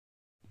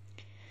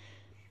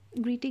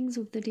Greetings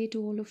of the day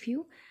to all of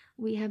you.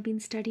 We have been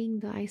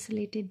studying the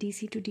isolated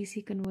DC to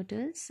DC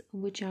converters,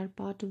 which are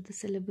part of the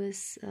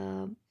syllabus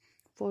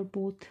for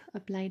both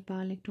applied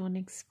power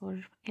electronics for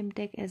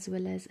MTech as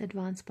well as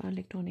advanced power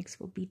electronics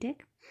for BTech.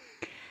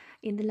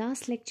 In the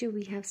last lecture,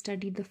 we have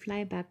studied the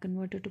flyback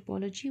converter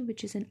topology,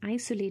 which is an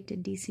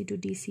isolated DC to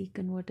DC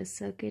converter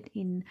circuit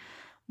in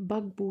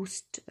buck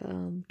boost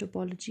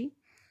topology.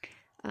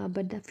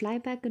 But the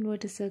flyback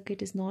converter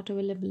circuit is not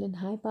available in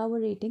high power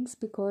ratings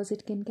because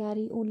it can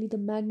carry only the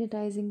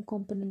magnetizing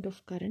component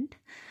of current.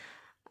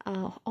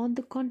 On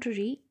the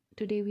contrary,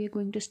 today we are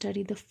going to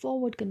study the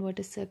forward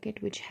converter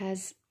circuit, which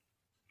has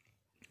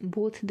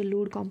both the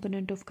load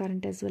component of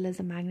current as well as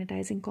the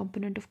magnetizing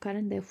component of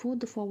current. Therefore,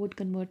 the forward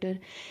converter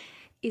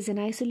is an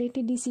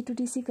isolated DC to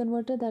DC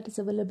converter that is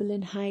available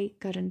in high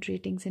current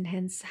ratings and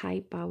hence high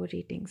power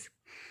ratings.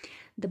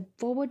 The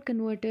forward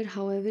converter,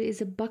 however,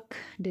 is a buck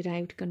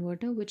derived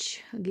converter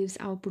which gives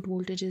output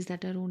voltages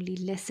that are only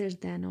lesser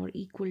than or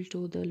equal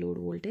to the load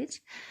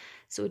voltage.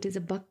 So it is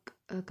a buck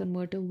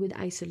converter with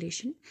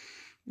isolation,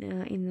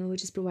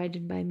 which is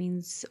provided by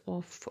means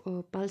of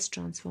pulse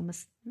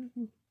transformers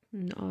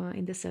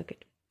in the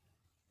circuit.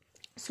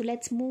 So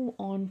let's move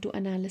on to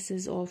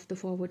analysis of the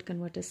forward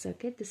converter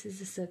circuit. This is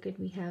the circuit.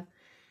 We have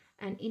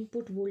an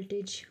input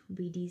voltage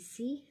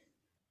VDC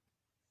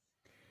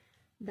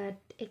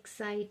that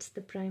excites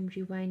the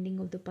primary winding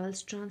of the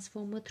pulse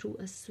transformer through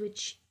a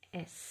switch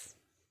S.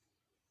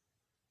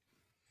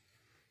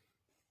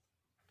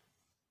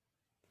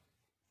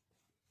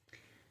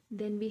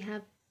 Then we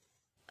have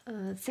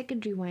a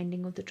secondary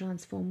winding of the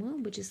transformer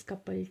which is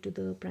coupled to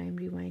the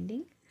primary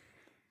winding.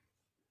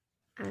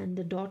 And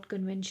the dot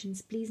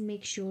conventions, please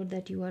make sure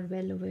that you are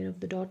well aware of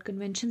the dot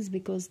conventions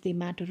because they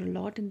matter a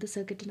lot in the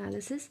circuit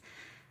analysis.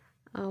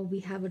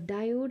 We have a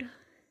diode,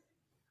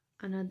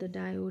 another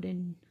diode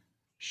in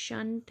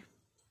shunt,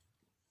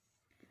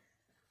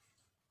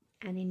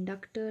 an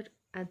inductor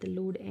at the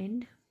load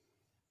end,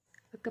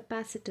 a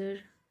capacitor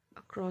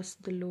across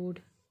the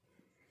load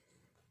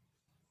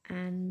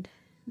and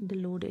the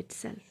load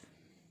itself.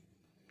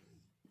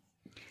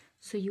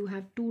 So you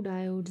have two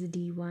diodes,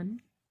 D1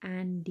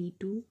 and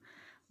D2,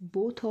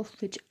 both of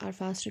which are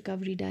fast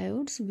recovery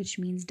diodes, which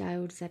means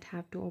diodes that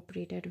have to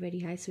operate at very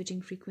high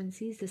switching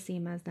frequencies, the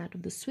same as that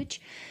of the switch.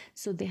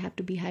 So they have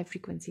to be high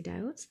frequency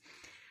diodes.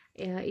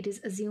 It is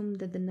assumed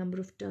that the number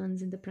of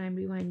turns in the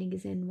primary winding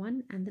is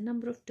N1 and the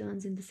number of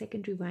turns in the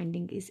secondary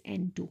winding is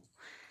N2.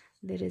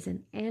 There is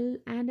an L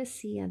and a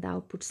C at the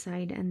output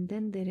side, and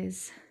then there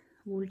is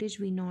voltage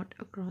V0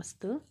 across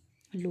the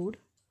load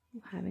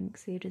having,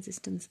 say,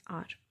 resistance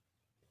R.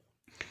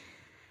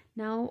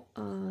 Now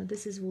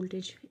this is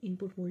voltage,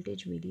 input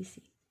voltage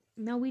VDC.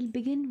 Now we'll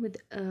begin with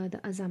the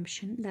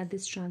assumption that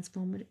this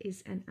transformer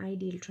is an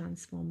ideal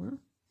transformer.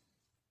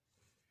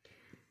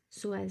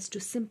 So as to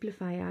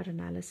simplify our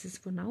analysis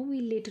for now,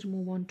 we'll later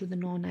move on to the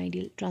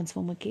non-ideal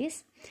transformer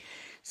case.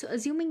 So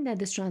assuming that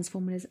this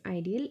transformer is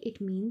ideal, it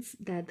means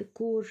that the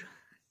core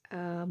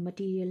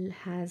material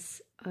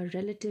has a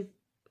relative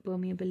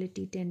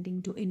permeability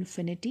tending to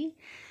infinity,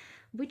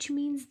 which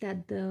means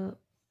that the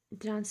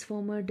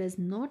transformer does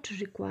not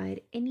require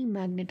any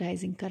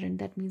magnetizing current.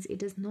 That means it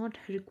does not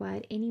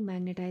require any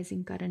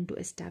magnetizing current to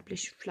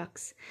establish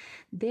flux.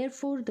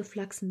 Therefore, the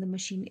flux in the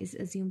machine is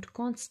assumed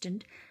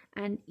constant,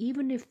 and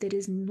even if there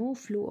is no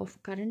flow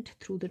of current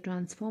through the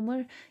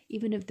transformer,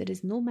 even if there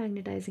is no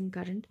magnetizing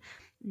current,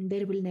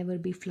 there will never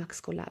be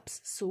flux collapse.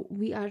 So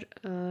we are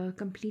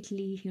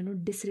completely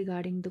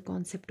disregarding the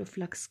concept of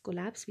flux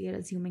collapse. We are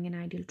assuming an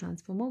ideal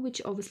transformer,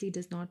 which obviously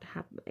does not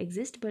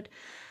exist, but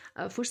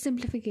for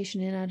simplification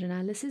in our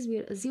analysis, we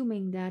are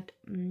assuming that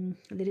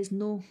there is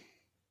no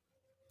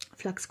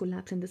flux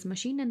collapse in this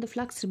machine and the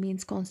flux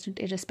remains constant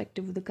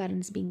irrespective of the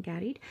currents being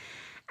carried.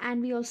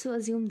 And we also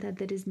assume that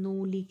there is no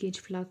leakage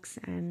flux,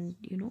 and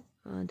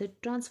the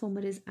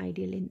transformer is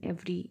ideal in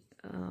every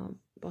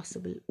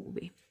possible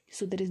way.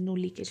 So there is no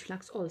leakage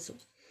flux also.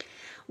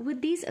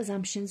 With these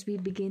assumptions, we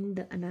begin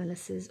the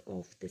analysis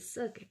of this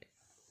circuit.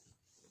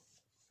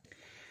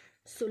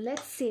 So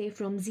let's say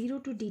from 0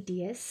 to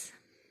DTS,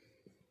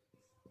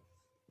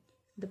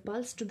 the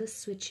pulse to the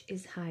switch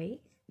is high,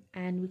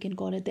 and we can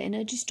call it the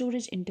energy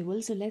storage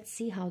interval. So let's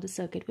see how the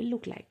circuit will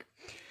look like.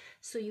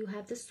 So you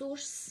have the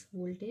source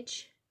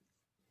voltage,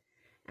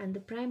 and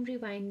the primary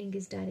winding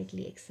is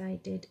directly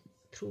excited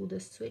through the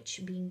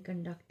switch being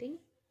conducting.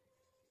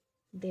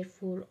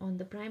 Therefore, on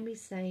the primary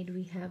side,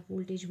 we have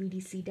voltage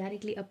VDC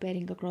directly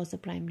appearing across the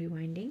primary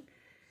winding.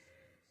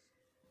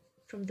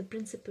 From the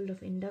principle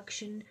of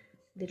induction,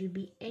 there will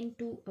be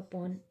N2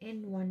 upon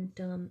N1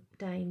 term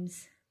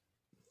times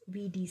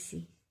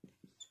VDC.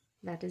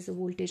 That is the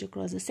voltage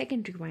across the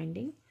secondary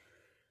winding.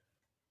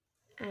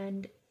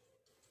 And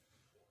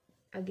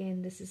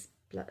again, this is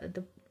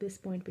this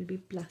point will be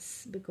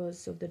plus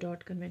because of the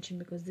dot convention,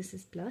 because this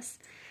is plus,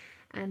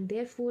 and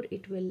therefore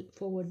it will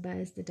forward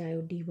bias the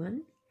diode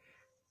D1.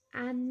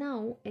 And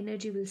now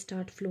energy will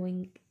start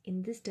flowing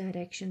in this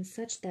direction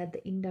such that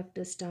the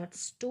inductor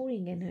starts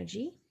storing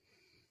energy,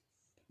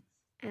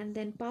 and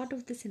then part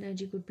of this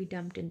energy could be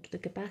dumped into the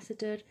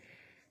capacitor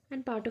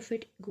and part of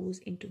it goes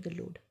into the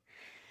load.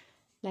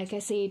 Like I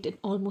said, in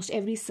almost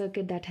every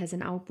circuit that has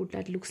an output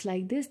that looks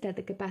like this, that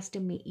the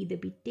capacitor may either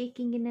be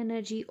taking in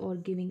energy or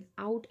giving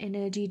out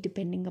energy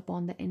depending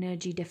upon the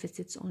energy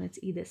deficits on its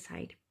either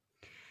side.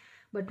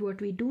 But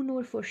what we do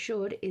know for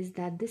sure is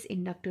that this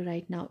inductor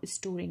right now is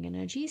storing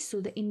energy,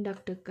 so the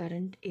inductor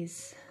current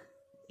is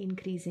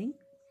increasing.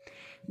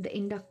 The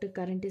inductor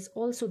current is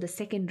also the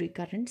secondary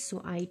current, so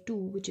I2,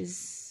 which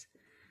is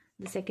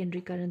the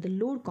secondary current, the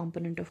load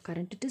component of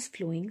current, it is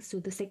flowing, so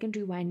the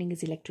secondary winding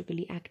is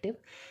electrically active,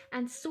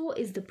 and so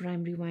is the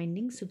primary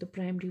winding. So the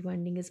primary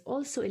winding is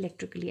also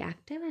electrically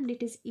active, and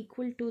it is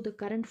equal to the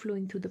current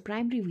flowing through the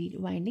primary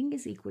winding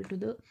is equal to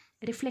the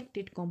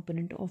reflected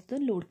component of the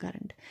load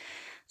current.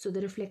 So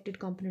the reflected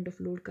component of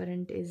load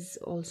current is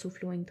also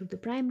flowing through the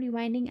primary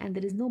winding, and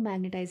there is no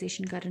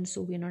magnetization current,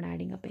 so we are not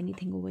adding up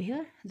anything over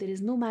here. There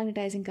is no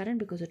magnetizing current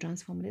because the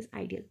transformer is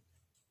ideal.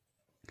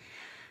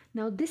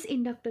 Now this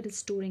inductor is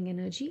storing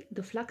energy,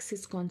 the flux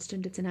is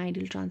constant, it's an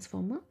ideal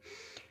transformer,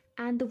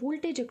 and the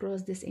voltage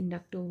across this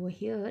inductor over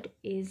here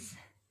is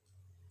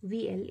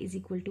VL is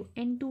equal to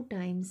N2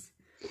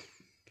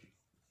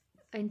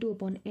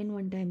 upon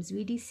N1 times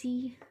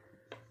VDC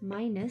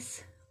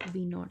minus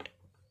V0.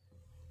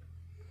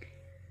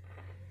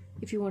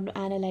 If you want to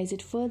analyze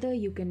it further,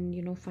 you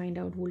can find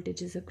out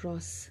voltages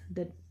across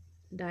the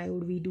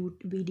diode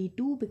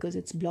VD2 because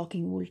it's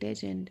blocking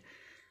voltage, and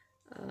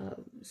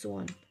so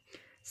on.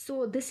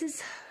 So this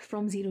is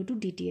from 0 to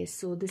dTs.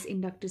 So this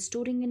inductor is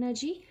storing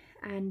energy,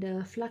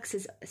 and flux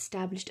is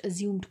established,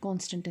 assumed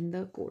constant in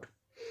the code,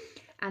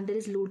 and there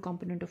is load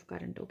component of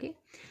current. Okay,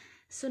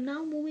 so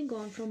now moving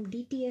on from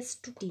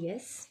dTs to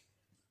Ts.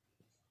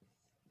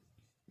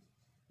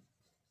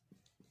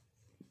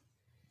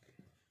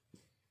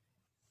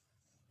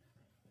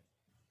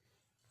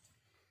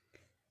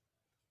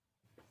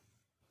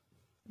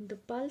 The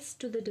pulse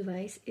to the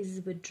device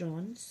is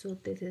withdrawn, so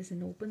there is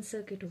an open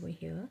circuit over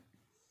here.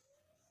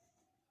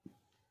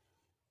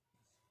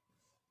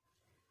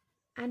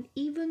 And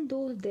even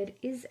though there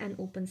is an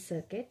open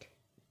circuit,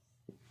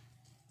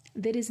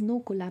 there is no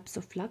collapse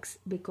of flux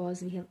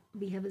because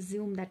we have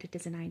assumed that it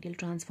is an ideal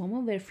transformer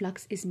where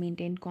flux is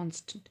maintained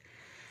constant.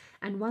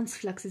 And once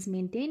flux is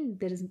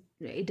maintained,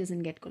 it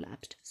doesn't get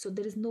collapsed. So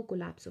there is no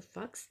collapse of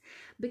flux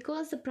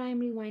because the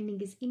primary winding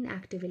is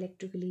inactive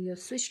electrically. You have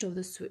switched off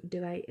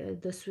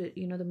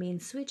the main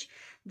switch.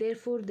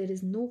 Therefore, there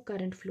is no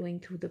current flowing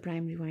through the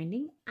primary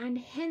winding, and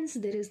hence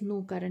there is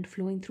no current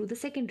flowing through the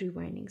secondary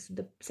winding. So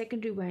the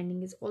secondary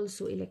winding is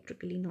also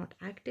electrically not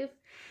active,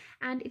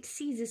 and it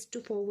ceases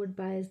to forward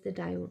bias the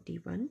diode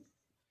D1,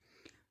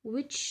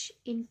 which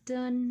in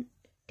turn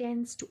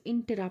tends to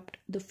interrupt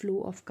the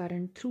flow of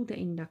current through the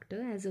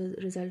inductor, as a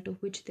result of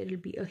which there will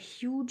be a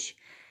huge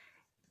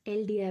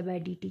LdI by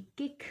dt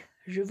kick,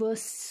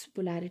 reverse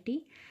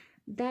polarity,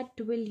 that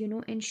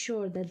will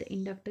ensure that the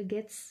inductor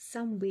gets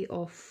some way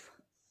of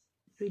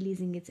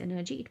releasing its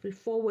energy. It will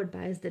forward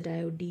bias the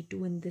diode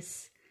D2 in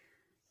this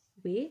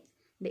way.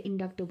 The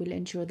inductor will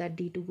ensure that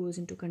D2 goes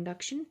into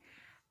conduction,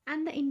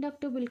 and the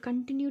inductor will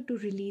continue to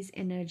release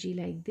energy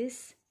like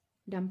this,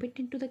 dump it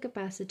into the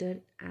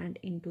capacitor and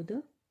into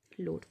the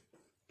load.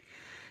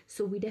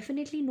 So we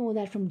definitely know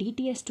that from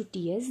dTs to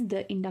Ts,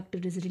 the inductor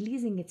is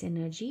releasing its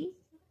energy.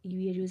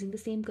 We are using the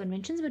same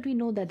conventions, but we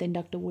know that the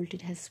inductor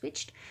voltage has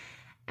switched.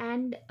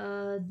 And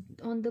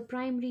on the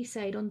primary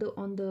side, on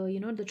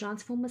the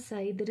transformer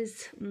side,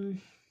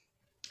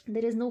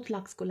 there is no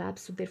flux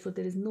collapse, so therefore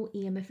there is no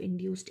EMF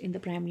induced in the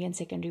primary and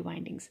secondary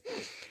windings.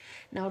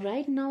 Now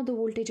right now the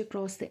voltage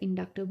across the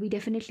inductor, we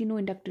definitely know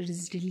inductor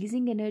is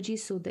releasing energy,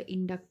 so the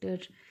inductor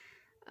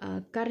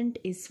current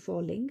is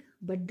falling,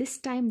 but this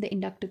time the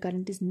inductor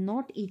current is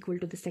not equal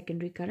to the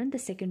secondary current. The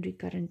secondary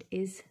current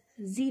is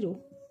 0,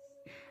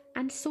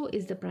 and so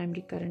is the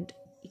primary current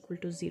equal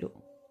to 0,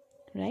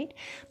 right?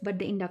 But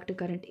the inductor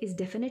current is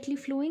definitely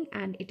flowing,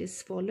 and it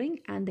is falling,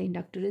 and the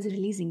inductor is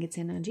releasing its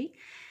energy.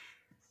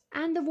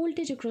 And the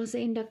voltage across the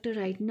inductor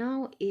right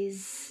now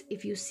is,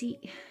 if you see,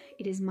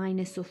 it is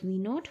minus of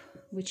V0,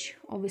 which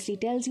obviously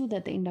tells you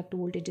that the inductor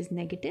voltage is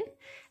negative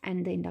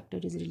and the inductor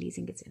is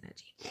releasing its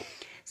energy.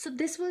 So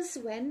this was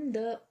when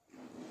the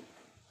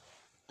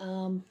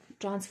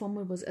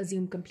transformer was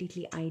assumed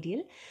completely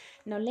ideal.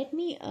 Now let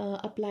me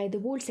apply the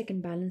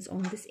volt-second balance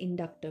on this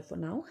inductor for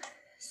now.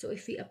 So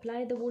if we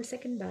apply the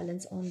volt-second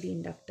balance on the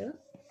inductor,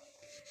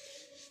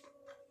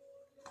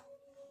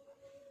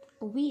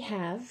 we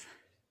have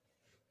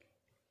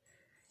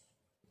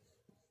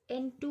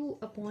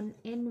N2 upon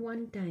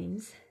N1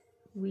 times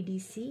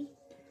VDC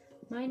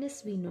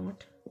minus V0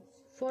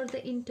 for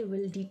the interval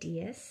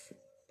dTs,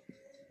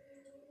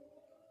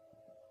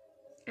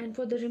 and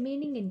for the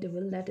remaining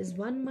interval, that is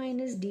 1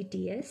 minus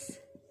dTs,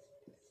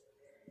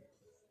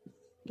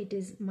 it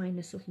is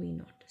minus of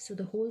V0. So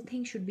the whole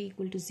thing should be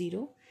equal to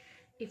 0.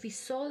 If we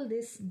solve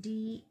this,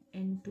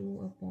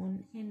 dN2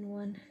 upon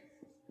N1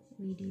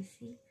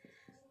 VDC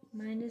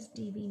minus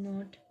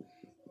dV0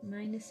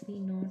 minus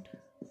V0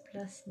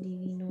 plus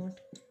dV0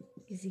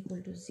 is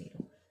equal to 0.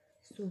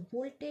 So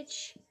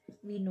voltage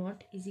V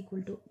naught is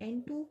equal to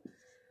N2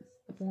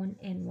 upon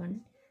N1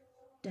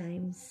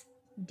 times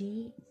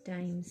D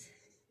times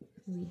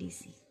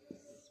VDC.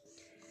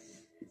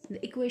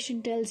 The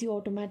equation tells you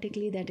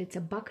automatically that it's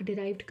a buck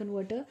derived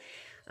converter.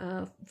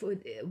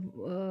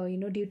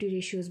 Duty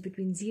ratios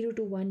between 0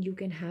 to 1, you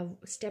can have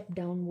step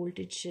down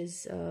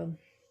voltages,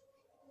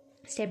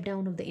 step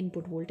down of the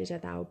input voltage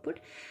at the output,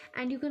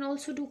 and you can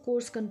also do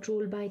course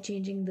control by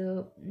changing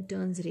the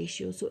turns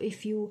ratio. So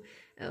if you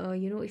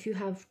if you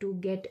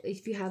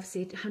have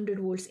say 100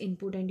 volts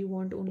input and you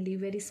want only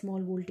very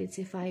small voltage,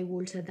 say 5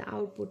 volts at the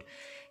output,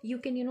 you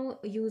can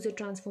use a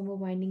transformer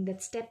winding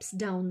that steps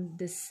down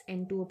this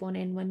N2 upon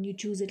N1. You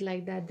choose it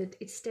like that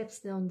it steps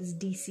down this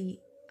DC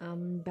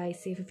by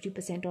say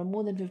 50% or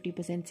more than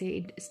 50%, say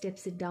it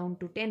steps it down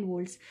to 10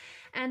 volts,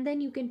 and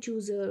then you can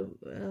choose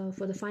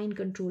for the fine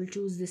control,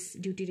 choose this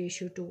duty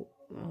ratio to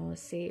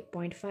say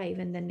 0.5,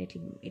 and then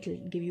it'll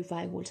give you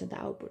 5 volts at the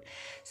output.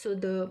 So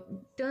the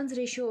turns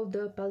ratio of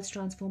the pulse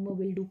transformer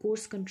will do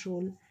course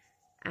control,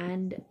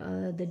 and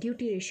the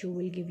duty ratio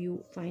will give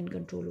you fine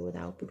control over the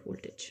output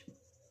voltage.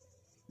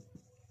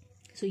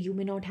 So you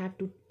may not have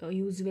to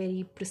use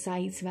very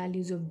precise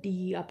values of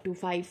D up to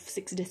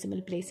 5-6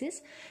 decimal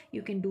places.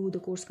 You can do the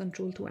course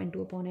control through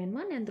N2 upon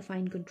N1 and the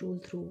fine control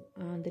through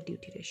the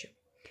duty ratio.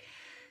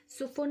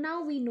 So for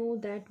now we know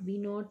that V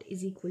naught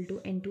is equal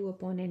to N2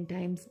 upon N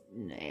times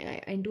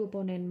N2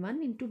 upon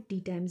N1 into D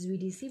times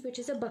VDC, which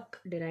is a buck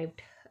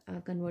derived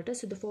converter.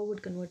 So the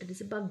forward converter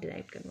is a buck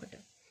derived converter.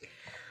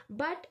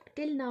 But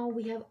till now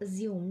we have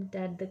assumed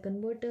that the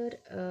converter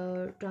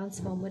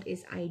transformer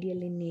is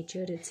ideal in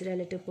nature. Its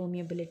relative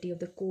permeability of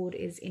the core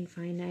is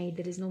infinite.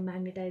 There is no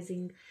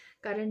magnetizing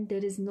current.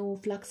 There is no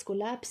flux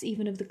collapse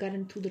even if the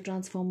current through the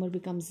transformer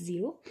becomes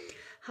zero.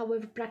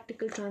 However,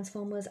 practical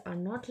transformers are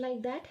not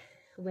like that.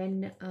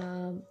 When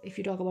if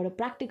you talk about a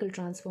practical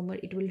transformer,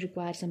 it will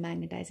require some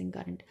magnetizing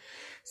current.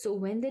 So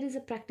when there is a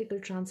practical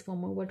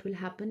transformer, what will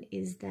happen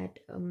is that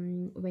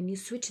when you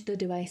switch the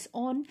device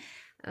on,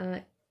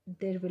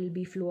 there will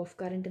be flow of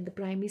current in the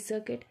primary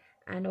circuit,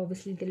 and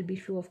obviously there will be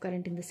flow of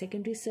current in the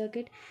secondary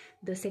circuit.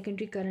 The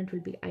secondary current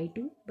will be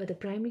I2, but the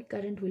primary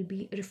current will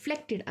be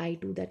reflected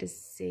I2, that is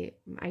say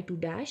I2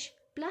 dash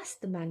plus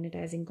the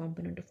magnetizing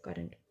component of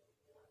current.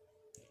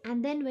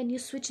 And then when you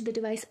switch the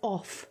device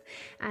off,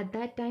 at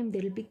that time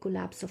there will be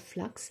collapse of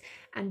flux,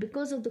 and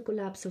because of the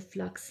collapse of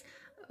flux,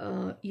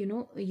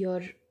 your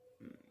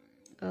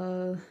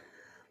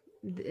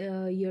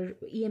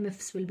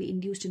EMFs will be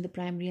induced in the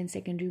primary and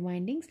secondary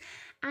windings,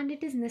 and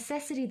it is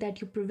necessary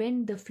that you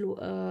prevent the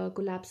flow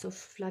collapse of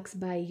flux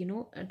by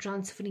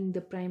transferring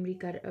the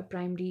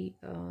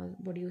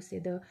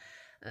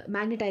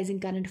magnetizing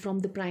current from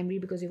the primary.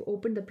 Because you've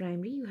opened the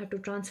primary, you have to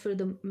transfer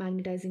the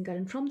magnetizing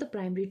current from the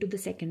primary to the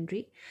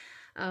secondary,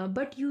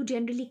 but you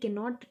generally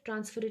cannot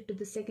transfer it to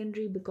the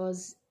secondary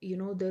because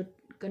the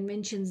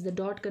conventions, the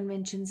dot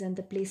conventions and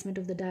the placement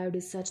of the diode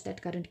is such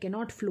that current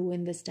cannot flow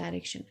in this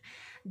direction.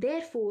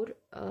 Therefore,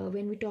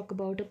 when we talk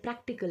about a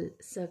practical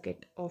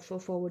circuit of a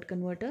forward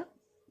converter,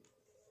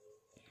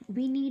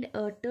 we need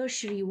a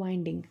tertiary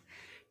winding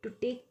to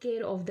take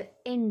care of the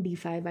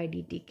NdΦ by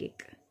dt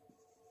kick,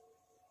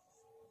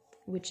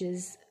 which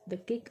is the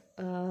kick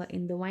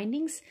in the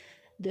windings,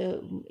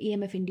 the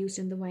EMF induced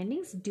in the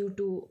windings due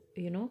to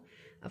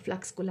a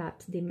flux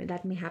collapse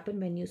that may happen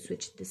when you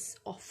switch this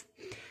off.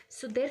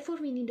 So therefore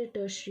we need a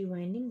tertiary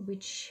winding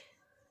which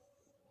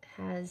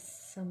has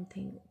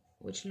something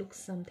which looks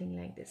something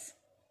like this.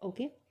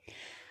 Okay,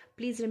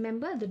 please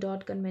remember the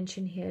dot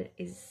convention here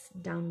is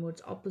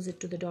downwards opposite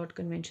to the dot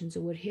conventions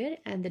over here,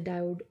 and the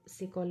diode,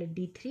 say call it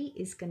D3,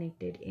 is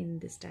connected in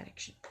this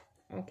direction.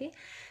 Okay,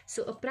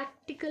 so a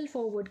practical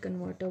forward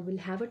converter will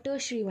have a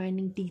tertiary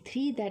winding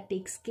T3 that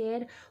takes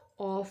care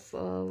of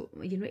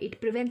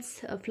it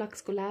prevents a flux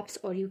collapse,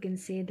 or you can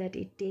say that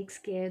it takes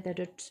care that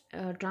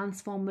a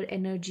transformer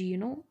energy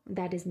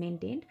that is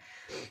maintained.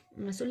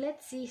 So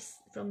let's see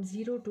from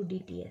 0 to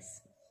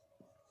DTS.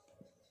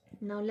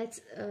 Now let's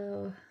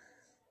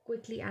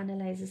quickly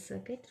analyze the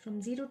circuit.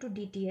 From 0 to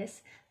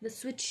DTS, the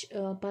switch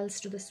pulse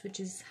to the switch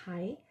is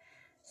high,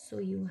 so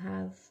you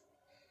have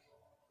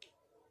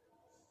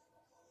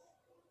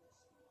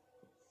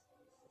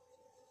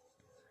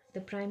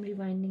the primary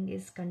winding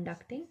is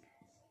conducting,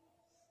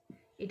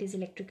 it is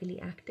electrically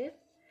active.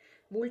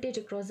 Voltage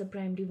across the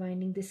primary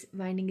winding, this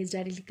winding is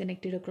directly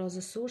connected across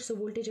the source, so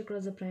voltage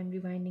across the primary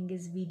winding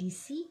is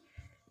VDC,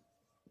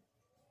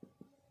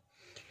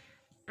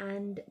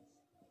 and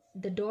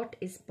the dot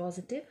is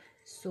positive,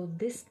 so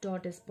this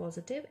dot is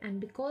positive,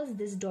 and because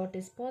this dot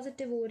is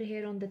positive over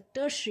here on the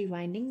tertiary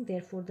winding,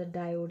 therefore the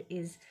diode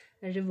is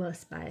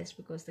reverse biased,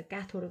 because the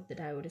cathode of the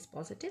diode is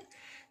positive,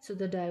 so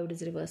the diode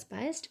is reverse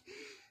biased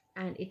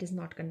and it is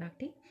not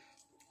conducting.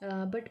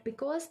 But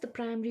because the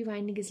primary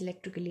winding is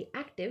electrically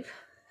active,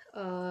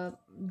 there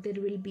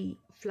will be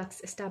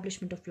flux,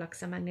 establishment of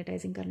flux, a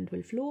magnetizing current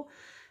will flow,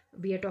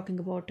 we are talking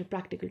about a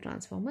practical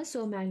transformer,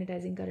 so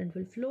magnetizing current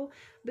will flow.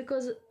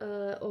 Because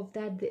of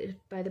that,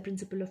 by the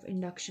principle of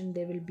induction,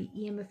 there will be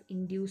EMF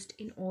induced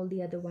in all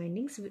the other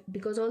windings,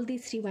 because all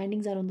these three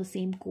windings are on the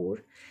same core.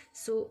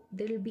 So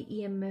there will be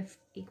EMF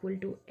equal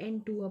to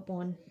N2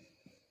 upon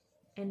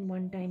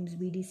N1 times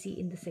VDC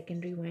in the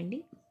secondary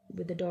winding,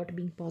 with the dot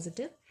being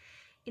positive.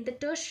 In the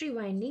tertiary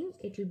winding,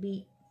 it will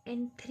be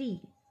N3,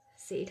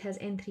 say it has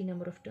N3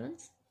 number of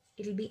turns,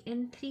 it will be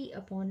N3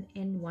 upon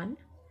N1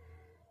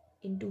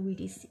 into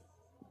VDC.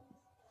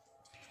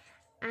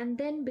 And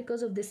then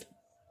because of this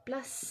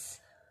plus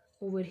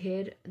over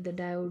here, the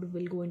diode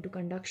will go into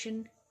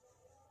conduction,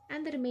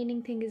 and the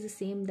remaining thing is the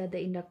same, that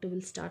the inductor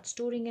will start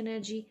storing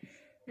energy,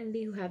 and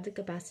then you have the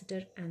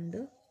capacitor and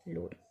the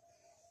load,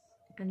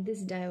 and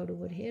this diode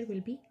over here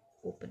will be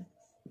open.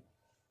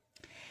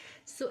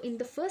 So in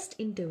the first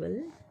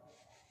interval,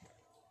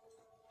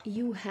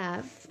 you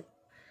have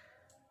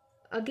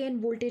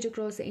again voltage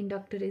across the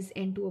inductor is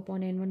N2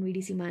 upon N1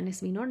 VDC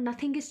minus V0.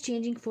 Nothing is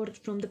changing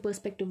from the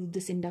perspective of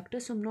this inductor,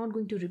 so I'm not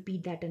going to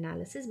repeat that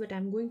analysis, but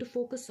I'm going to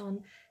focus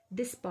on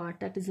this part,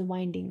 that is the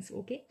windings.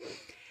 Okay,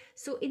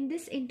 so in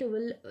this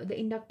interval, the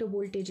inductor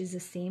voltage is the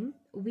same.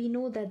 We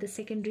know that the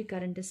secondary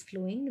current is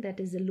flowing,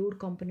 that is the load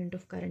component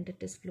of current, it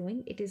is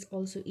flowing. It is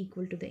also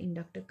equal to the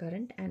inductor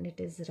current, and it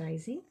is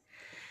rising.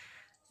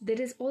 There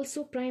is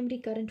also primary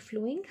current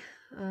flowing.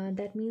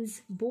 That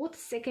means both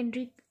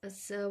secondary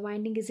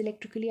winding is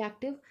electrically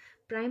active.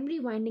 Primary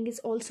winding is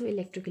also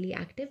electrically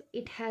active.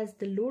 It has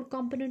the load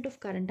component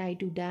of current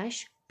I2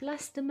 dash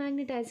plus the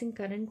magnetizing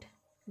current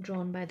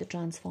drawn by the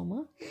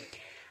transformer.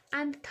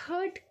 And the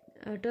third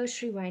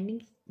tertiary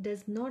winding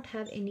does not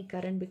have any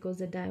current because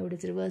the diode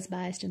is reverse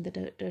biased in the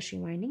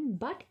tertiary winding,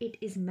 but it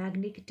is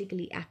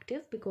magnetically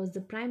active because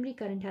the primary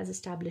current has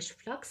established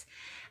flux,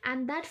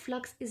 and that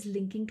flux is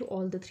linking to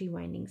all the three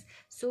windings.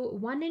 So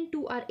 1 and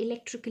 2 are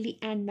electrically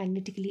and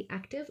magnetically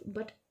active,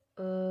 but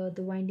the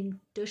winding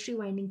tertiary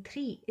winding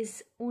 3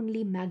 is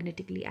only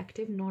magnetically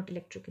active, not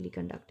electrically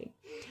conducting.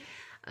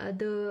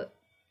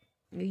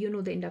 The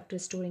inductor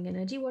is storing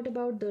energy. What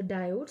about the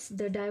diodes?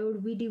 The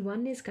diode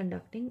VD1 is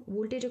conducting.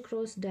 Voltage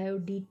across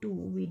diode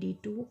D2,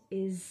 VD2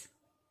 is,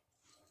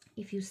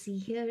 if you see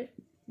here,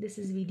 this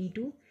is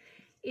VD2.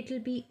 It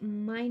will be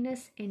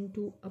minus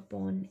N2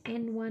 upon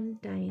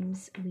N1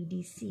 times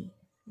VDC.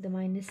 The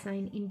minus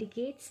sign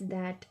indicates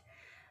that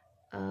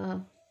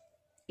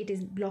it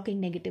is blocking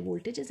negative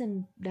voltages,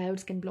 and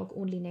diodes can block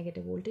only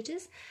negative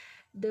voltages.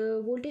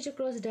 The voltage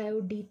across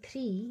diode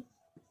D3,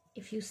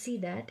 if you see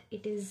that,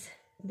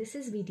 this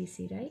is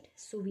VDC, right?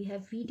 So we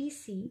have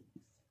VDC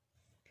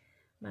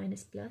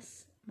minus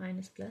plus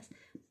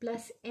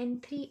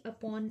N3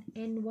 upon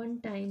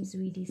N1 times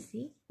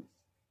VDC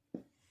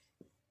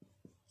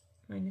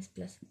minus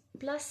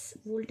plus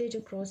voltage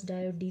across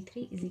diode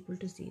D3 is equal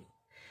to 0.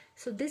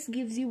 So this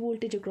gives you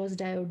voltage across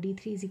diode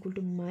D3 is equal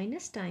to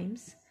minus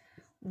times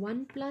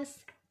 1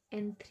 plus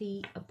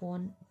N3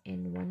 upon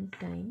N1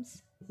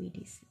 times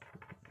VDC.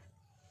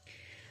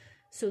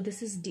 So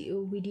this is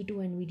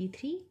VD2 and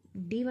VD3.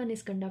 D1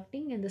 is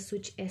conducting and the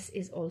switch S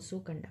is also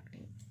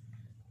conducting.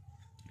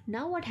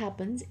 Now what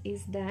happens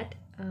is that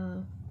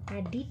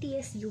at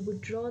DTS you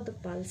would draw the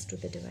pulse to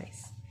the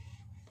device.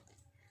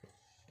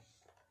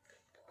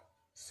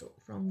 So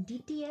from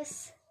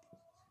DTS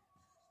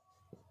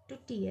to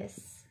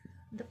TS,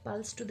 the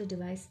pulse to the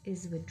device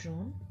is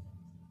withdrawn.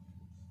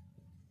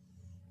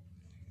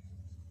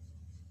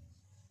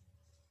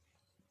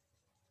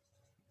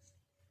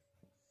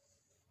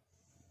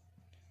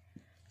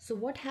 So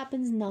what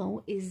happens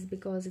now is,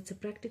 because it's a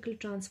practical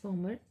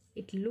transformer,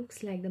 it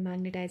looks like the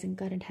magnetizing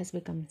current has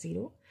become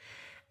 0,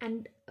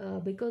 and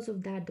because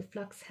of that the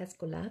flux has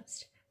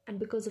collapsed, and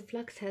because the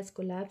flux has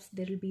collapsed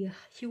there will be a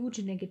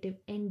huge negative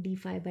N d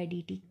phi by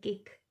dt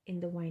kick in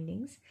the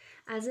windings.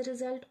 As a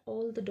result,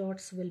 all the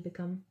dots will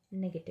become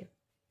negative,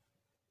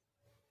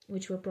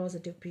 which were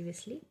positive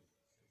previously.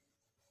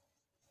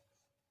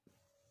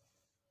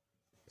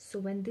 So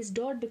when this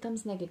dot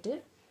becomes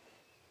negative,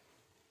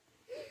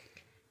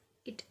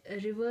 it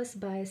reverse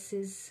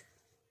biases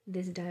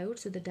this diode,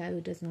 so the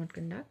diode does not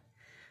conduct.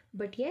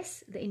 But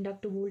yes, the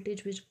inductor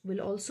voltage which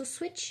will also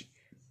switch,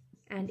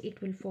 and it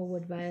will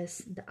forward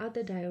bias the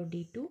other diode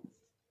D2,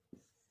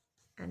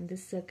 and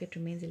this circuit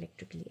remains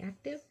electrically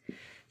active.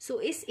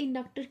 So इस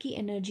inductor की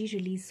energy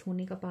release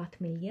होने का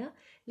path मिल गया,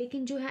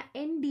 लेकिन जो है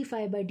N D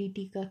phi by D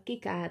T का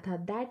kick आया था,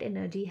 that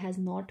energy has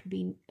not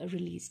been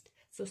released.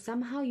 So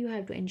somehow you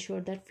have to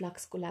ensure that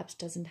flux collapse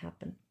doesn't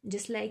happen.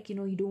 Just like,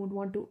 you don't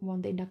want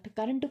the inductor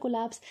current to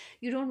collapse,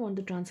 you don't want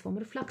the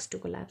transformer flux to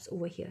collapse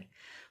over here.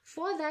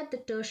 For that, the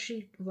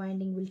tertiary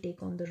winding will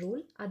take on the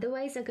role.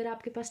 Otherwise, अगर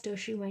आपके पास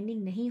tertiary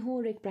winding नहीं हो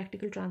और एक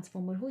practical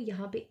transformer हो,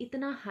 यहाँ पे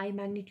इतना high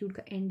magnitude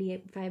का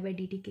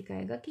ND5/dt किक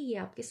आएगा कि ये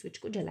आपके switch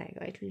को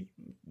जलाएगा. It will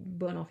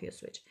burn off your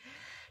switch.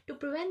 To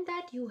prevent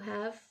that, you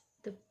have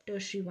the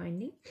tertiary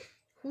winding,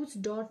 whose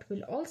dot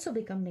will also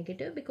become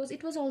negative because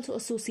it was also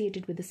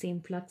associated with the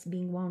same flux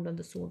being wound on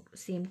the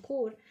same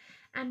core.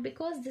 And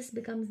because this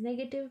becomes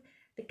negative,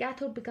 The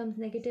cathode becomes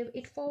negative,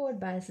 it forward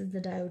biases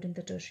the diode in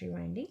the tertiary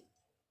winding,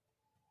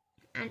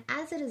 and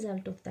as a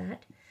result of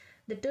that,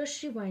 the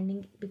tertiary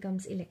winding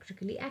becomes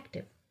electrically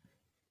active.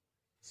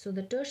 So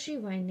the tertiary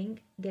winding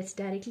gets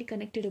directly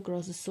connected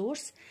across the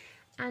source,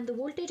 and the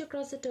voltage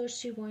across the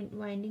tertiary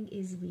winding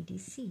is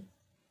VDC.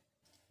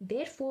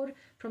 Therefore,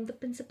 from the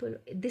principle,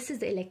 this is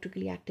the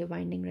electrically active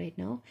winding right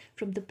now.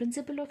 From the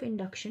principle of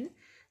induction,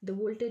 the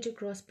voltage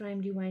across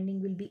primary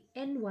winding will be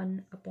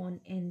N1 upon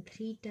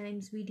N3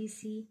 times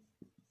VDC,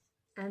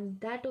 and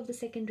that of the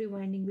secondary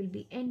winding will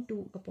be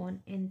N2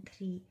 upon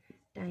N3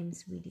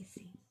 times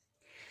VDC.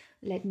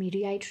 Let me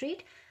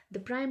reiterate, the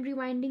primary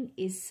winding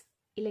is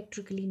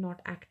electrically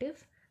not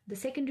active. The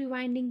secondary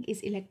winding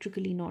is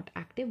electrically not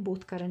active,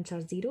 both currents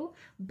are zero,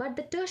 but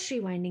the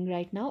tertiary winding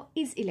right now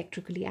is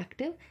electrically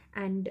active,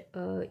 and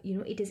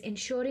it is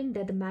ensuring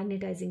that the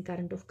magnetizing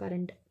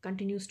current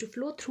continues to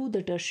flow through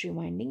the tertiary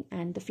winding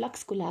and the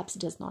flux collapse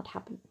does not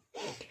happen.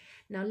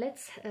 Now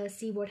let's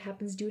see what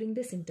happens during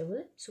this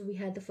interval. So we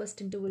had the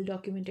first interval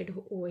documented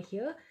over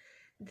here.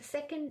 The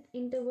second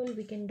interval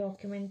we can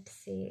document,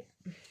 say,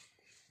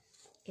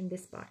 in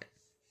this part.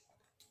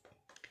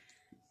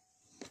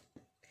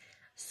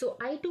 So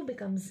I2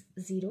 becomes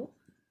 0.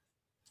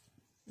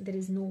 There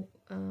is no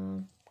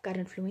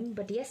current flowing,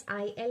 but yes,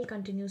 IL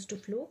continues to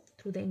flow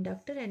through the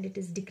inductor, and it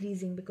is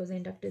decreasing because the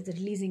inductor is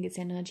releasing its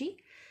energy.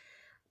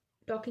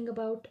 Talking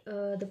about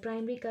the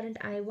primary current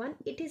I1,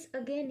 it is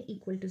again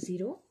equal to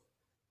 0.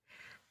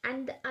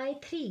 And the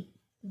I3,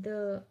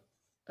 the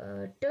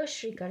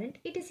tertiary current,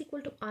 it is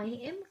equal to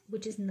Im,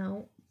 which is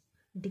now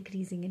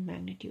decreasing in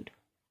magnitude.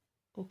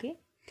 Okay.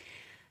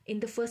 In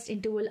the first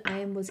interval,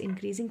 Im was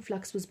increasing,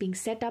 flux was being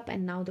set up,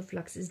 and now the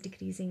flux is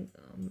decreasing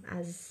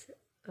as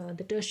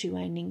the tertiary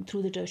winding,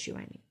 through the tertiary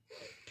winding.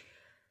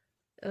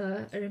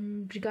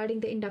 Regarding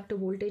the inductor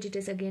voltage, it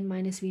is again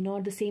minus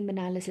V0, the same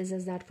analysis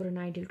as that for an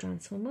ideal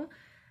transformer.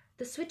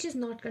 The switch is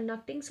not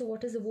conducting, so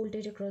what is the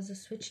voltage across the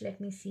switch? Let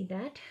me see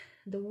that.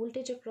 The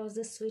voltage across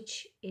the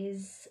switch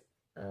is,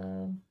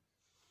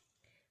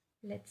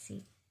 let's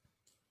see,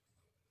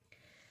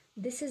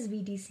 this is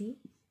VDC,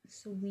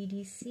 so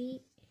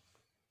VDC,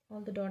 all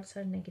the dots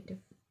are negative,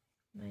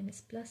 minus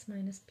plus,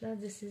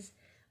 this is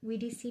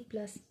VDC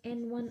plus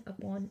N1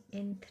 upon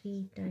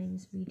N3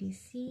 times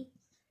VDC,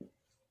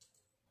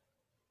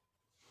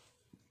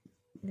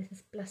 this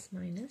is plus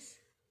minus,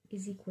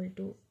 is equal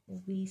to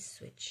V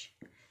switch.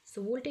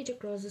 So voltage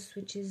across the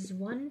switch is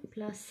 1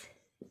 plus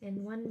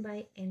N1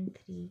 by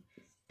N3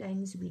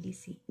 times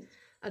VDC.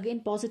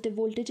 Again, positive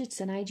voltage,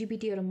 it's an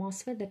IGBT or a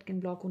MOSFET that can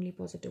block only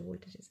positive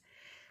voltages.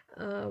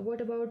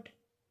 What about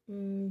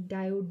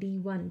diode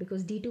D1?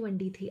 Because D2 and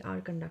D3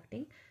 are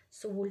conducting.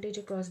 So voltage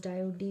across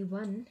diode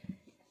D1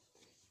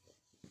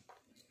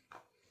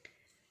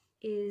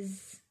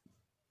 is,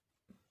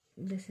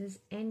 this is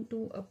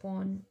N2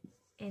 upon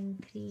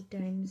N3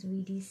 times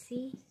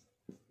VDC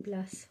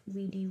plus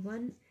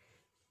VD1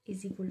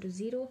 is equal to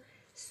 0.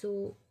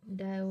 So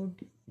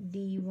diode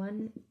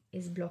D1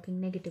 is blocking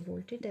negative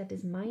voltage, that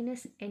is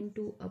minus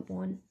N2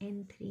 upon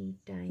N3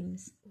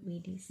 times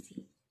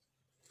VDC.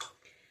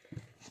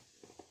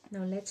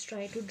 Now let's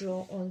try to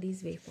draw all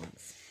these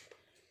waveforms.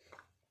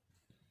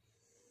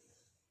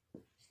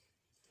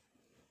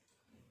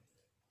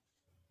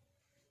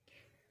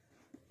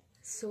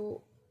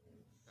 So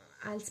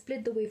I'll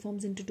split the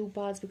waveforms into two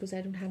parts because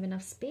I don't have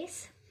enough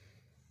space.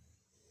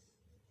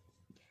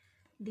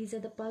 These are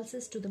the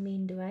pulses to the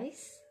main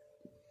device.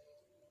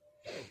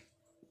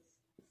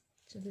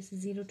 So this is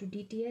 0 to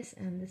DTS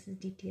and this is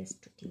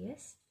DTS to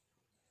TS.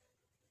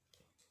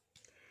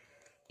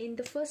 In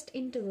the first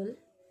interval,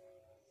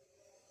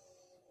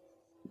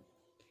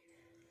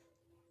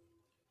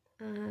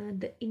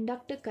 the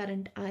inductor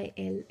current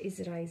IL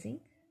is rising,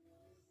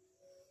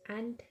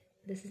 and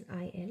this is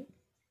IL,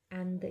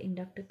 and the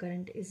inductor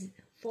current is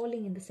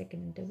falling in the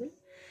second interval.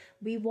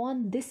 We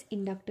want this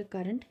inductor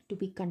current to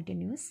be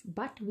continuous,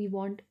 but we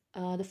want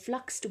the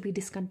flux to be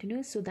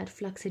discontinuous, so that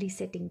flux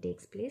resetting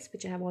takes place,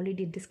 which I have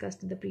already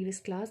discussed in the previous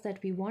class,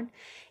 that we want,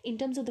 in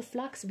terms of the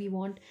flux, we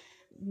want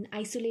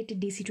isolated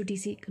DC to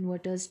DC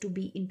converters to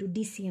be into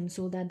DCM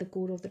so that the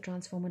core of the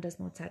transformer does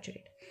not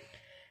saturate.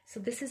 So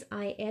this is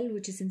IL,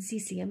 which is in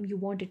CCM. You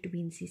want it to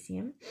be in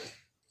CCM.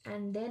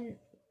 And then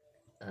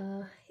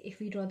if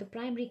we draw the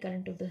primary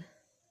current of the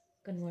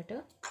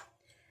converter,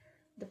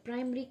 the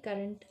primary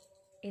current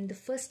in the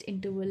first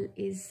interval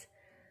is,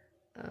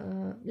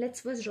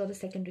 let's first draw the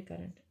secondary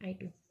current,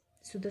 I2.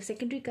 So the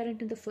secondary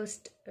current in the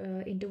first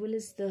interval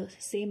is the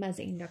same as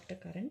the inductor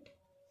current.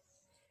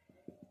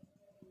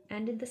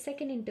 And in the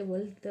second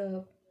interval,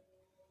 the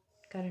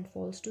current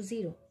falls to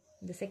 0.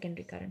 The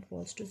secondary current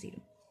falls to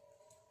 0.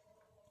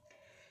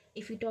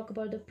 If we talk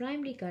about the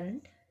primary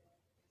current,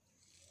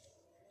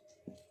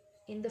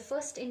 in the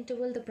first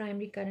interval, the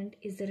primary current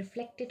is the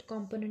reflected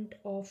component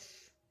of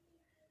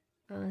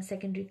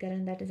secondary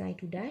current, that is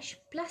I2 dash,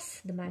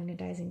 plus the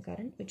magnetizing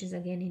current, which is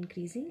again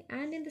increasing.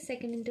 And in the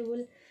second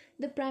interval,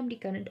 the primary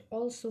current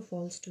also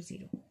falls to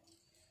 0.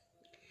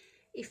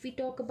 If we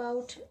talk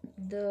about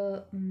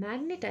the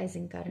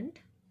magnetizing current,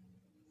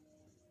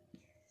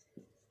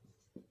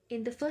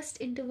 In the first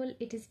interval,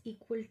 it is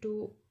equal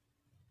to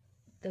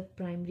the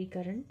primary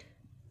current.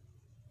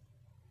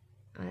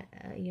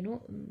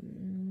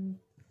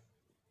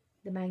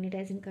 The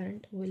magnetizing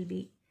current will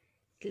be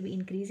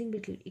increasing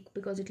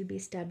because it will be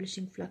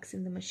establishing flux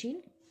in the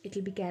machine. It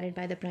will be carried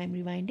by the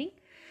primary winding.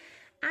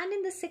 And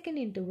in the second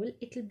interval,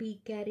 it will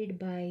be carried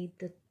by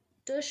the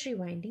tertiary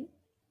winding.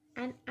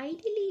 And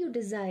ideally, you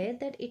desire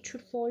that it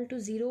should fall to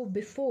zero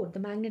before the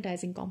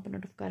magnetizing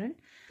component of current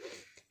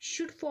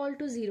should fall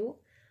to zero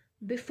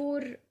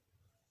before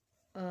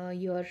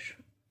your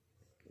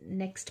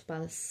next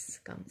pulse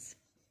comes,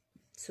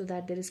 so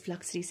that there is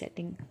flux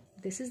resetting.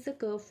 This is the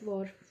curve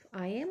for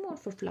IM or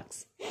for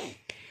flux.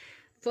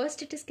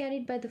 First it is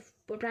carried by the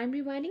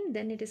primary winding,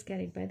 then it is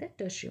carried by the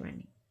tertiary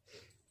winding.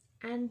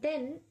 And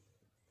then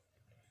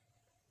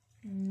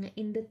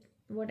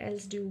what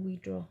else do we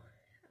draw?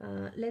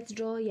 Let's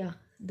draw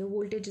the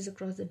voltages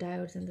across the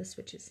diodes and the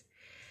switches.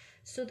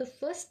 So the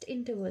first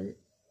interval,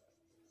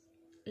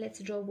 let's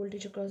draw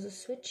voltage across the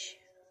switch.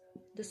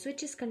 The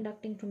switch is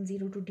conducting from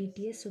 0 to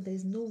DTS, so there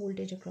is no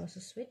voltage across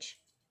the switch.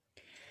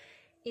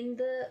 In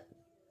the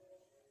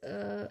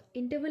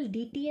interval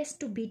DTS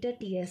to beta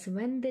TS,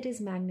 when there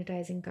is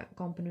magnetizing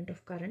component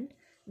of current,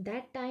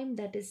 that time,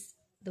 that is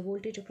the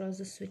voltage across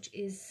the switch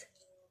is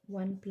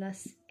 1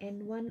 plus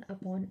N1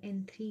 upon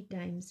N3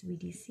 times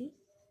VDC.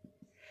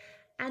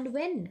 And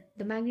when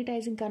the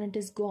magnetizing current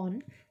is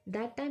gone,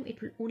 that time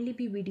it will only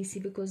be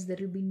VDC, because there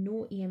will be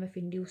no EMF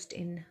induced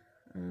in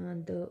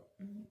the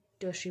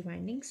tertiary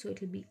winding, so it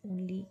will be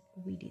only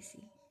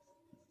VDC.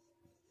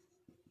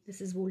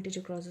 This is voltage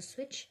across the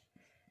switch.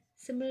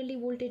 Similarly,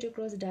 voltage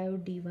across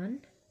diode D1.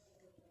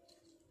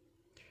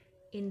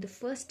 In the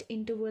first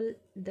interval,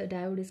 the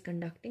diode is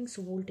conducting,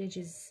 so voltage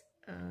is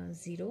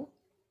 0.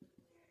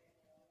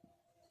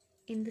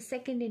 In the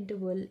second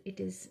interval, it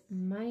is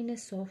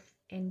minus of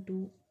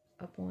N2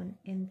 upon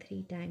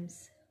N3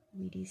 times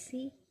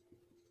VDC.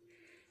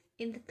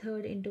 In the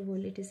third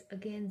interval, it is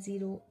again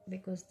 0,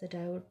 because the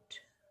diode,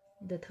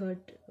 the third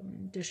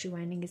tertiary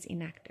winding, is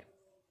inactive.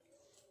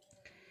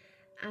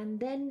 And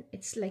then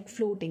it's like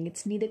floating,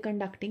 it's neither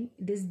conducting.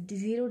 This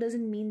 0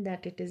 doesn't mean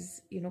that it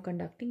is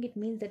conducting, it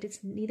means that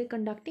it's neither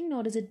conducting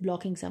nor is it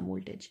blocking some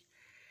voltage.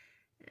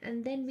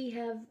 And then we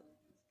have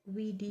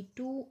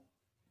VD2.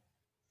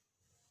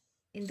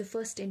 In the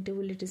first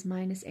interval, it is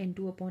minus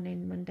N2 upon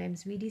N1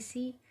 times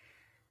VDC.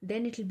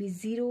 Then it will be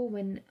 0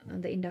 when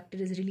the inductor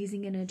is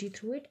releasing energy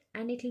through it,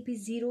 and it will be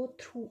 0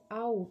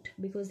 throughout,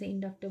 because the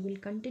inductor will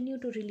continue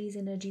to release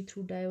energy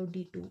through diode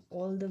D2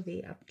 all the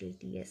way up till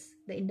TS.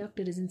 The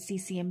inductor is in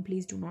CCM,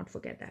 please do not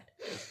forget that.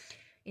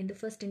 In the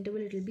first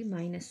interval, it will be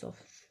minus of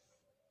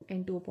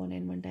N2 upon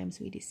N1 times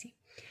VDC.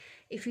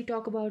 If we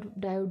talk about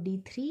diode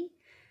D3,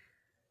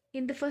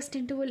 in the first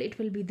interval, it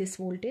will be this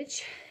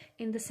voltage.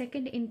 In the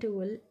second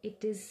interval,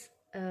 it is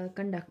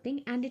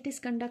conducting, and it is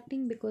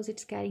conducting because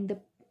it's carrying the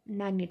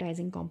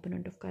magnetizing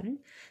component of current,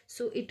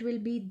 so it will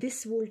be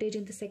this voltage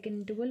in the second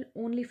interval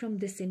only from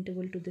this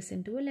interval to this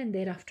interval, and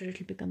thereafter it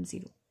will become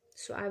 0.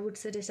 So I would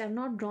suggest, I've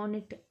not drawn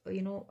it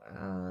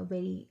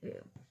very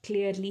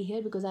clearly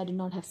here because I did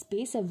not have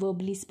space. I've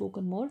verbally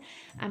spoken more.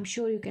 I'm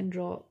sure you can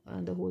draw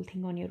the whole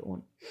thing on your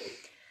own.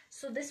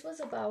 So this was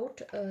about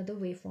the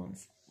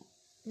waveforms.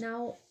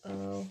 Now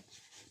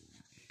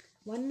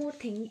one more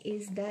thing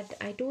is that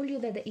I told you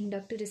that the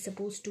inductor is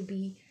supposed to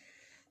be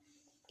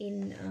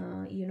in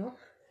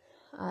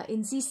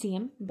in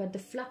CCM, but the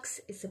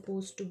flux is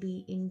supposed to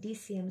be in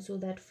DCM, so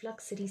that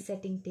flux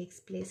resetting takes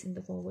place in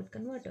the forward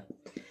converter.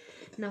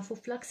 Now for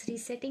flux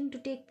resetting to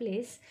take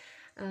place,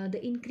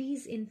 the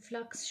increase in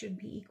flux should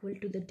be equal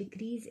to the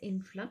decrease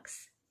in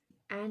flux,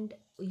 and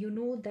you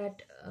know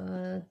that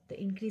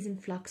the increase in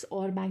flux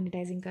or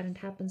magnetizing current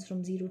happens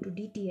from 0 to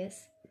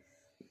DTS,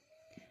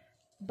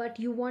 but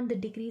you want the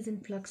decrease in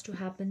flux to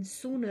happen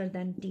sooner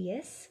than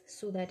TS,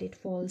 so that it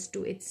falls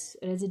to its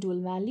residual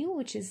value,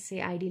 which is,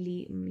 say,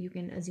 ideally you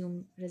can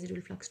assume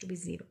residual flux to be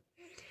 0.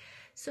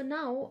 So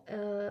now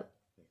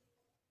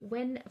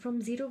when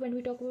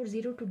we talk about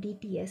 0 to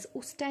DTS,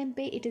 us time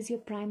pe it is your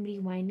primary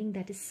winding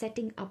that is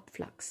setting up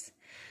flux.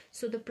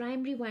 So the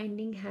primary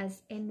winding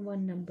has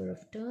N1 number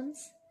of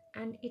turns,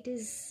 and it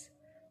is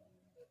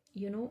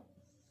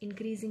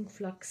increasing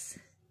flux.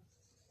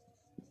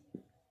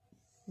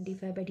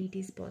 d5 by dt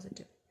is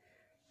positive.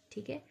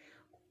 Okay,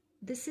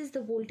 this is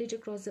the voltage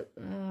across the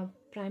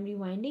primary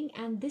winding,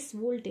 and this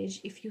voltage,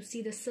 if you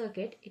see the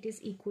circuit, it is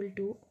equal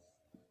to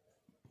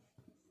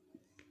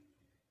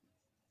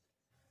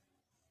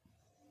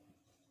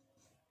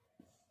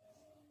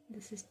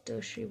this is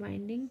tertiary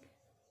winding,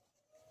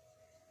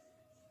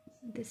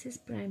 this is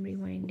primary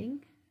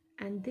winding,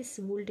 and this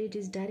voltage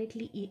is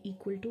directly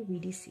equal to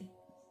VDC.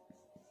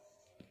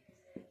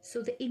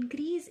 So the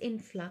increase in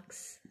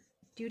flux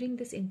during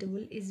this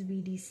interval is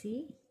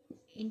VDC,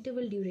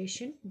 interval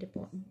duration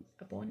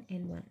upon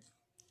N1,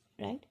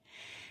 right?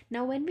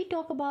 Now when we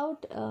talk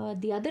about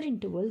the other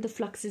interval, the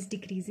flux is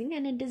decreasing,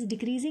 and it is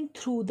decreasing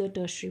through the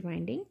tertiary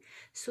winding.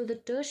 So the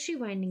tertiary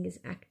winding is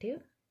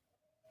active.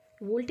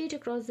 voltage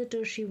across the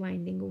tertiary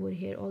winding over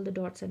here, all the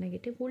dots are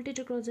negative. Voltage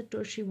across the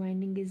tertiary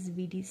winding is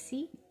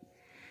VDC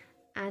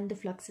and the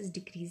flux is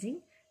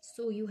decreasing.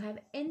 So you have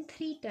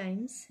N3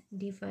 times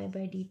d phi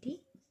by dt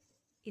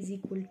is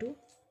equal to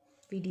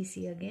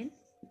VDC again.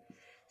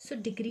 So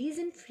decrease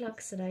in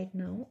flux right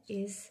now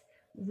is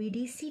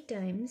VDC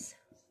times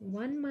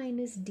 1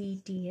 minus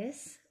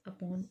dTs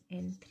upon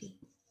N3.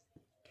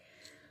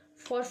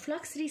 For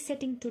flux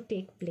resetting to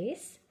take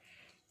place,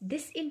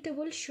 this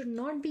interval should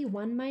not be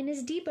 1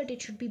 minus d, but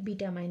it should be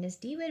beta minus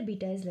d, where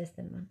beta is less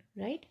than 1,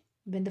 right?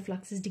 When the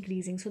flux is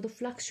decreasing. So the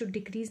flux should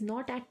decrease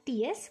not at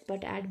Ts,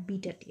 but at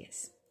beta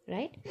Ts,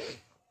 right?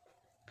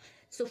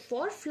 So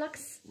for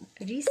flux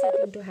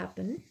resetting to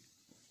happen,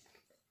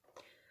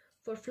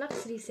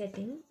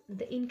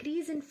 the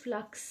increase in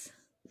flux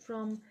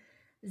from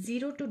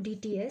 0 to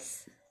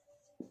dTs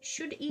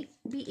should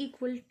be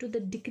equal to the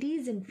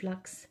decrease in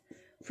flux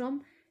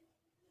from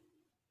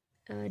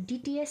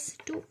dTs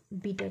to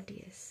beta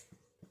Ts.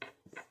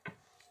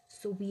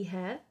 So we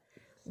have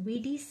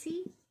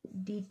VDC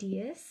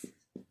dTs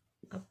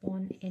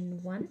upon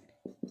N1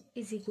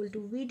 is equal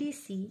to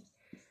VDC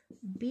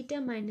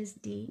beta minus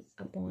d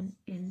upon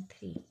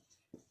N3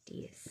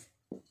 Ts.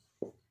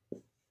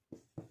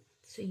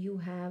 So you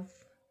have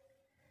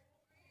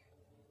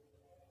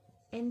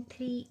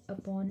N3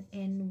 upon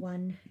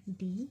N1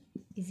 d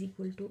is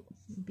equal to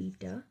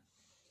beta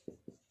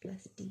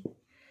plus d.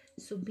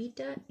 So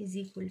beta is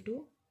equal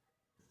to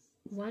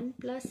 1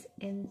 plus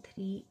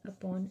N3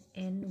 upon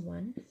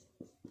N1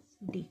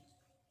 d.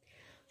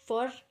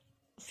 For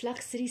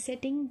flux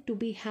resetting to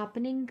be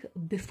happening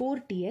before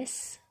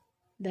Ts,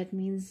 that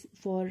means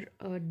for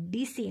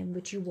DCM,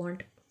 which you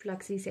want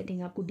flux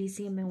resetting आपको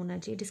DCM में होना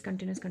चाहिए,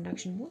 discontinuous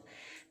conduction mode,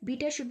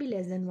 beta should be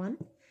less than 1.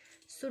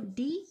 So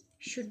d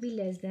should be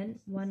less than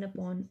 1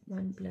 upon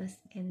 1 plus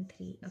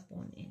N3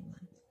 upon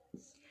N1.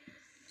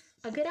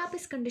 अगर आप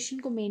इस condition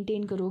को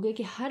maintain करोगे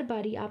कि हर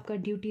बारी आपका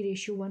duty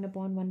ratio 1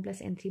 upon 1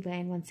 plus N3 by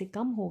N1 से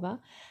कम होगा,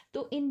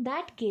 तो in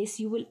that case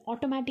you will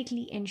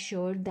automatically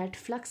ensure that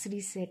flux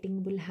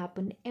resetting will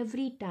happen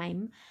every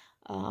time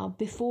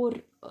before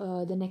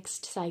the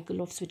next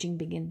cycle of switching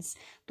begins.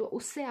 तो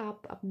उससे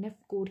आप अपने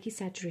कोर की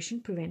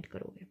saturation prevent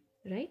करोगे,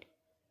 right?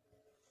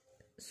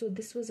 So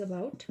this was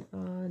about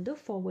the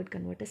forward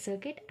converter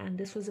circuit, and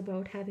this was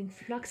about having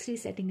flux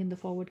resetting in the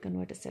forward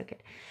converter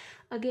circuit.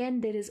 Again,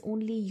 there is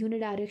only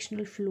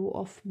unidirectional flow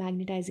of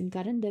magnetizing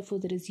current, therefore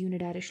there is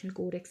unidirectional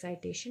core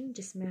excitation,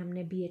 जिसमें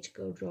हमने BH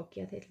curve draw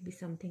किया था. It will be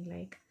something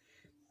like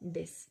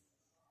this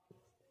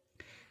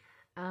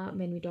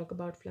when we talk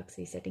about flux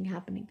resetting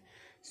happening.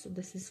 So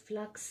this is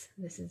flux,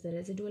 this is the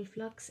residual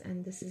flux,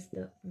 and this is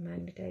the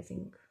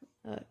magnetizing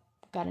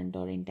current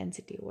or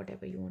intensity,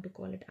 whatever you want to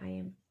call it,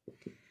 IM.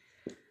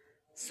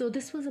 So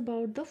this was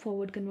about the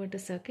forward converter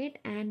circuit,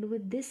 and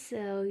with this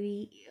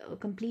we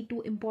complete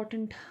two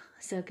important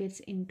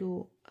circuits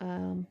into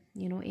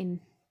in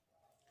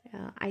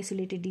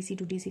isolated DC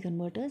to DC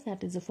converters,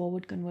 that is the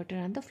forward converter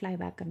and the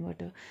flyback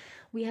converter.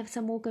 We have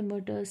some more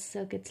converters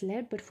circuits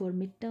left, but for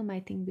midterm I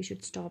think we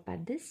should stop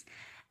at this,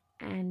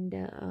 and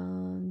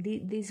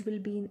these will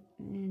be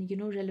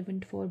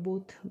relevant for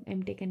both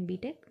MTech and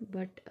BTech,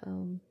 but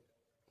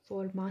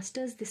for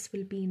masters this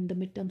will be in the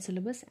midterm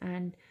syllabus,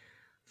 and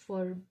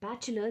for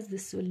bachelors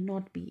this will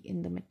not be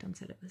in the midterm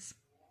syllabus.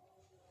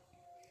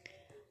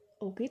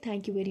 Okay,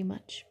 thank you very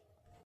much.